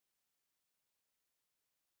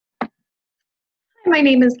My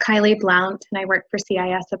name is Kylie Blount, and I work for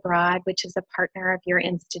CISabroad, which is a partner of your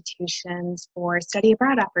institutions for study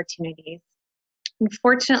abroad opportunities.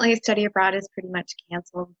 Unfortunately, study abroad is pretty much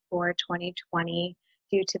canceled for 2020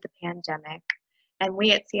 due to the pandemic. And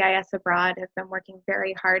we at CISabroad have been working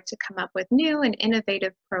very hard to come up with new and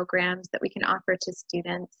innovative programs that we can offer to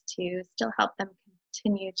students to still help them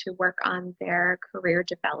continue to work on their career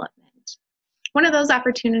development. One of those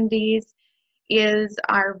opportunities is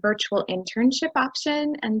our virtual internship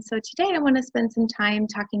option. And so today I want to spend some time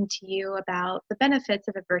talking to you about the benefits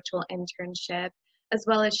of a virtual internship, as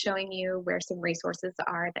well as showing you where some resources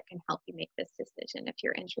are that can help you make this decision if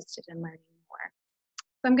you're interested in learning more.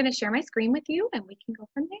 So I'm going to share my screen with you and we can go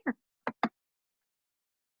from there.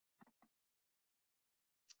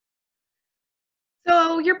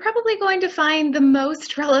 So you're probably going to find the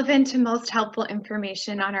most relevant and most helpful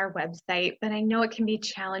information on our website, but I know it can be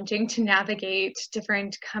challenging to navigate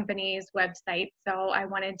different companies' websites. So I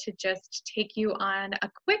wanted to just take you on a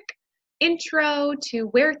quick intro to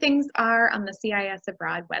where things are on the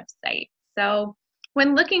CISabroad website. So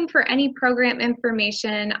when looking for any program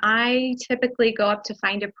information, I typically go up to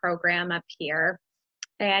find a program up here.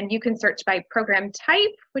 And you can search by program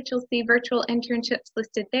type, which you'll see virtual internships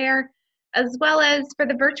listed there. As well as for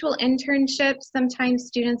the virtual internships, sometimes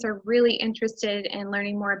students are really interested in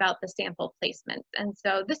learning more about the sample placements. And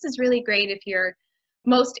so this is really great if you're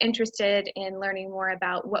most interested in learning more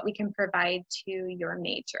about what we can provide to your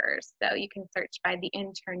majors. So you can search by the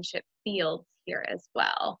internship fields here as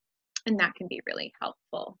well, and that can be really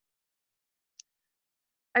helpful.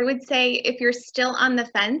 I would say if you're still on the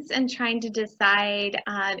fence and trying to decide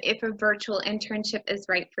if a virtual internship is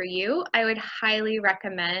right for you, I would highly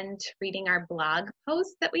recommend reading our blog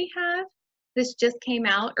post that we have. This just came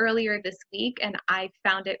out earlier this week and I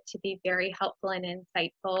found it to be very helpful and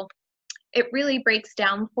insightful. It really breaks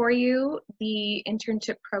down for you the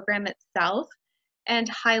internship program itself and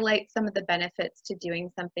highlight some of the benefits to doing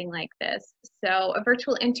something like this. So a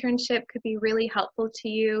virtual internship could be really helpful to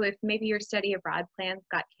you if maybe your study abroad plans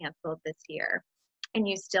got canceled this year and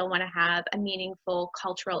you still want to have a meaningful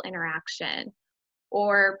cultural interaction.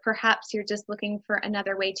 Or perhaps you're just looking for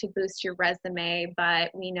another way to boost your resume,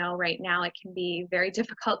 but we know right now it can be very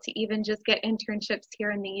difficult to even just get internships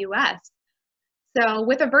here in the US. So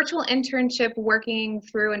with a virtual internship working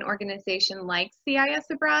through an organization like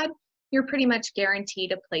CISabroad, you're pretty much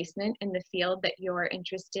guaranteed a placement in the field that you're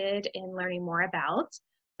interested in learning more about.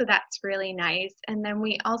 So that's really nice. And then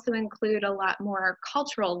we also include a lot more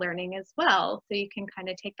cultural learning as well. So you can kind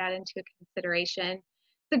of take that into consideration.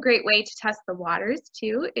 It's a great way to test the waters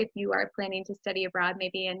too if you are planning to study abroad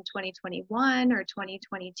maybe in 2021 or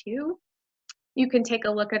 2022. You can take a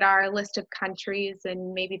look at our list of countries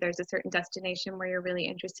and maybe there's a certain destination where you're really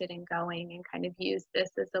interested in going and kind of use this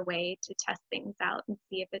as a way to test things out and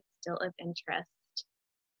see if it's still of interest.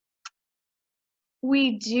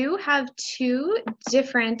 We do have two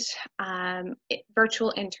different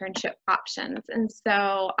virtual internship options. And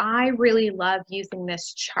so I really love using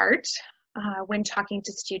this chart when talking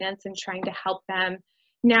to students and trying to help them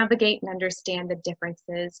navigate and understand the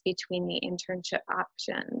differences between the internship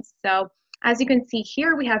options. So as you can see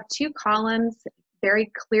here, we have two columns,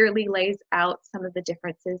 very clearly lays out some of the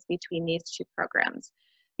differences between these two programs.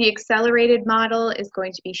 The accelerated model is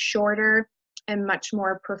going to be shorter and much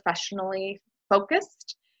more professionally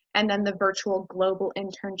focused. And then the virtual global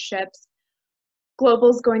internships, global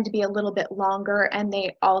is going to be a little bit longer and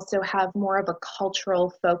they also have more of a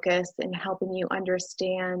cultural focus in helping you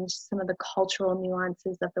understand some of the cultural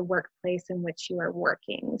nuances of the workplace in which you are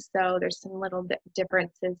working. So there's some little bit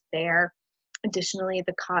differences there. Additionally,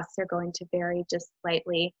 the costs are going to vary just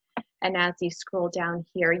slightly. And as you scroll down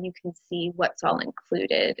here, you can see what's all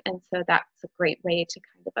included. And so that's a great way to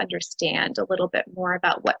kind of understand a little bit more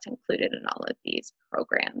about what's included in all of these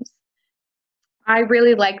programs. I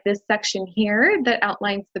really like this section here that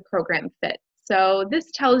outlines the program fit. So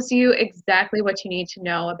this tells you exactly what you need to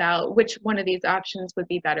know about which one of these options would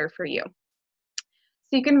be better for you.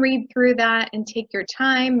 So you can read through that and take your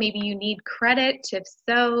time. Maybe you need credit. If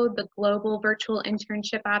so, the global virtual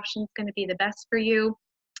internship option is going to be the best for you,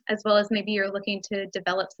 as well as maybe you're looking to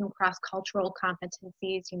develop some cross-cultural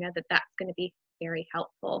competencies. You know that that's going to be very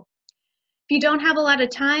helpful. If you don't have a lot of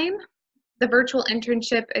time, the virtual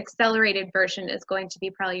internship accelerated version is going to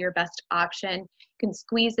be probably your best option. You can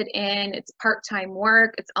squeeze it in. It's part-time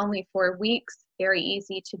work. It's only 4 weeks. Very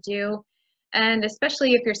easy to do. And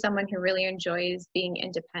especially if you're someone who really enjoys being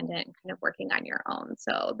independent and kind of working on your own.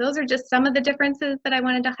 So those are just some of the differences that I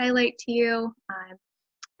wanted to highlight to you.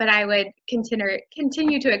 but I would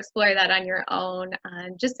continue to explore that on your own,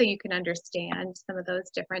 just so you can understand some of those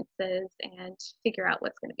differences and figure out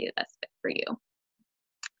what's going to be the best fit for you.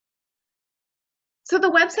 So the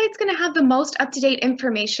website's going to have the most up-to-date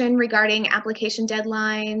information regarding application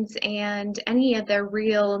deadlines and any of the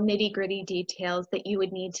real nitty-gritty details that you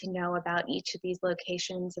would need to know about each of these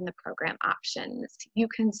locations and the program options. You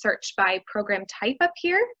can search by program type up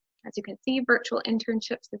here. As you can see, virtual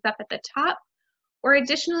internships is up at the top. Or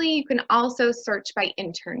additionally, you can also search by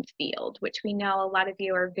intern field, which we know a lot of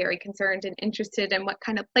you are very concerned and interested in what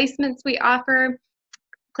kind of placements we offer.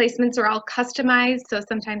 Placements are all customized, so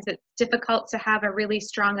sometimes it's difficult to have a really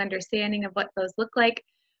strong understanding of what those look like,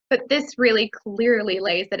 but this really clearly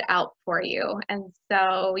lays it out for you. And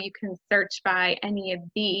so you can search by any of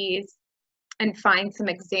these and find some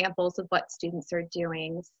examples of what students are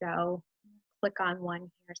doing. So click on one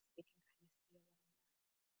here so we can kind of see it.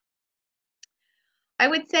 I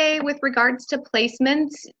would say with regards to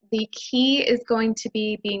placements, the key is going to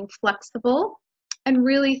be being flexible and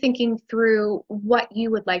really thinking through what you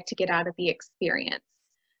would like to get out of the experience.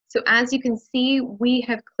 So as you can see, we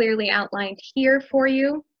have clearly outlined here for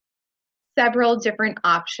you several different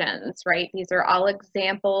options, right? These are all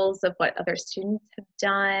examples of what other students have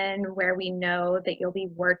done, where we know that you'll be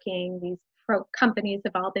working. These companies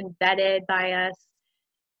have all been vetted by us,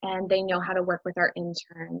 and they know how to work with our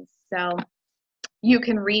interns. So you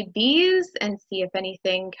can read these and see if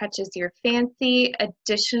anything catches your fancy.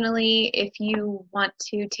 Additionally, if you want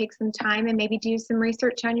to take some time and maybe do some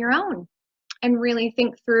research on your own and really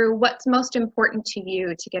think through what's most important to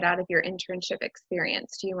you to get out of your internship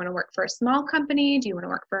experience. Do you want to work for a small company? Do you want to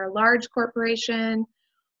work for a large corporation?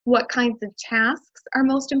 What kinds of tasks are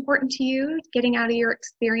most important to you getting out of your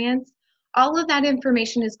experience? All of that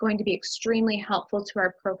information is going to be extremely helpful to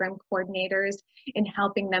our program coordinators in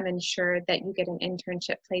helping them ensure that you get an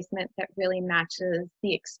internship placement that really matches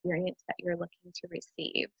the experience that you're looking to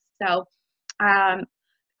receive. So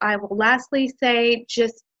I will lastly say,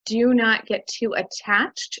 just do not get too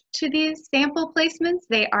attached to these sample placements.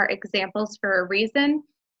 They are examples for a reason.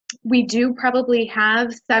 We do probably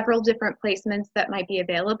have several different placements that might be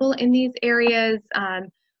available in these areas,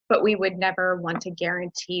 but we would never want to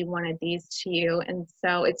guarantee one of these to you. And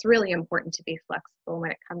so it's really important to be flexible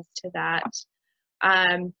when it comes to that.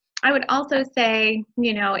 I would also say,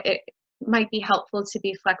 you know, it might be helpful to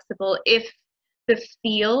be flexible if the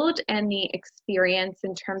field and the experience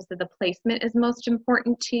in terms of the placement is most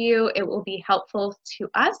important to you. It will be helpful to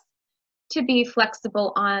us to be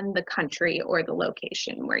flexible on the country or the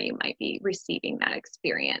location where you might be receiving that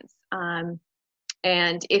experience.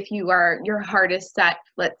 And if your heart is set,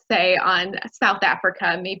 let's say, on South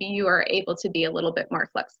Africa, maybe you are able to be a little bit more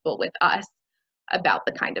flexible with us about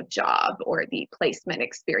the kind of job or the placement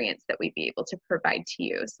experience that we'd be able to provide to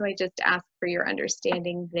you. So I just ask for your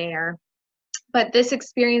understanding there. But this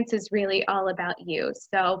experience is really all about you.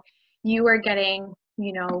 So you are getting,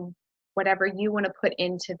 you know, whatever you want to put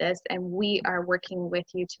into this, and we are working with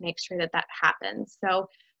you to make sure that that happens. So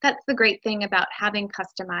that's the great thing about having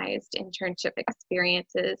customized internship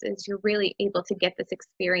experiences, is you're really able to get this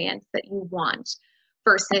experience that you want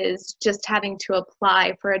versus just having to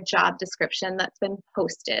apply for a job description that's been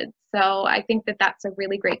posted. So I think that that's a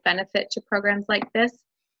really great benefit to programs like this,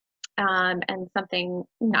 and something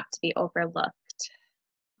not to be overlooked.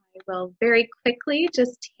 I will very quickly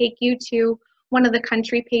just take you to one of the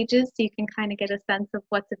country pages so you can kind of get a sense of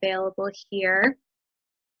what's available here.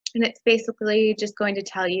 And it's basically just going to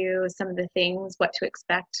tell you some of the things, what to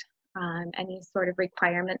expect, any sort of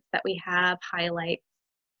requirements that we have, highlights,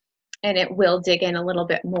 and it will dig in a little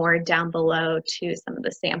bit more down below to some of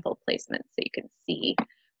the sample placements so you can see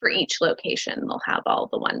for each location. They'll have all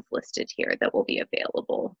the ones listed here that will be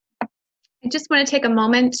available. I just want to take a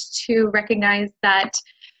moment to recognize that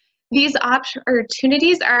these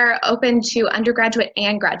opportunities are open to undergraduate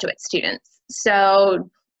and graduate students. So,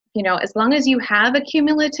 you know, as long as you have a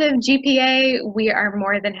cumulative GPA, we are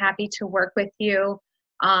more than happy to work with you.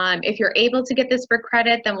 If you're able to get this for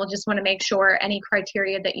credit, then we'll just want to make sure any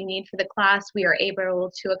criteria that you need for the class, we are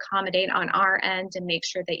able to accommodate on our end and make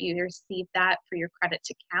sure that you receive that for your credit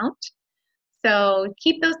to count. So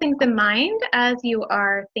keep those things in mind as you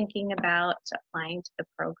are thinking about applying to the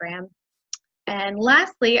program. And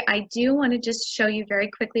lastly, I do want to just show you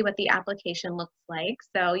very quickly what the application looks like.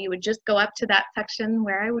 So you would just go up to that section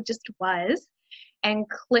where I just was and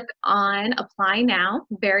click on Apply Now,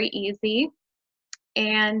 very easy.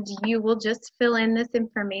 And you will just fill in this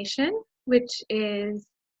information, which is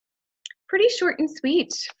pretty short and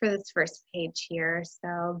sweet for this first page here.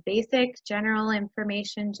 So basic general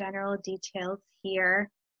information, general details here.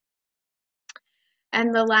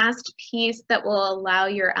 And the last piece that will allow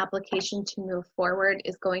your application to move forward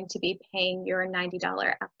is going to be paying your $90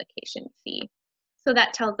 application fee. So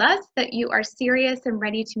that tells us that you are serious and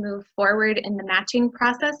ready to move forward in the matching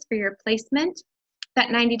process for your placement. That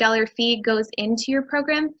 $90 fee goes into your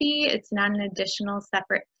program fee. It's not an additional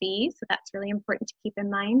separate fee, so that's really important to keep in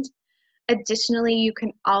mind. Additionally, you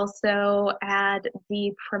can also add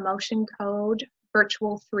the promotion code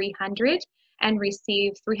virtual300 and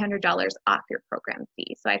receive $300 off your program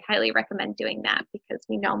fee. So I'd highly recommend doing that because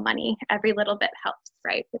we know money, every little bit helps,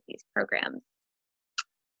 right, with these programs.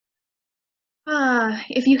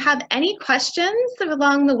 If you have any questions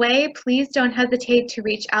along the way, please don't hesitate to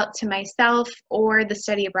reach out to myself or the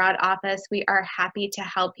Study Abroad office. We are happy to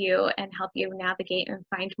help you and help you navigate and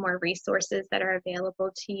find more resources that are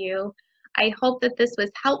available to you. I hope that this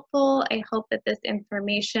was helpful. I hope that this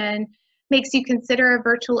information makes you consider a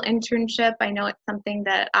virtual internship. I know it's something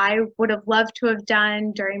that I would have loved to have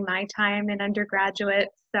done during my time in undergraduate.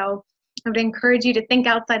 So I would encourage you to think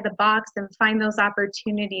outside the box and find those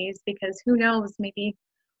opportunities because who knows, maybe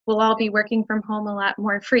we'll all be working from home a lot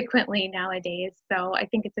more frequently nowadays. So I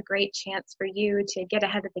think it's a great chance for you to get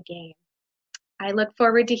ahead of the game. I look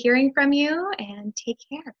forward to hearing from you and take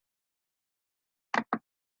care.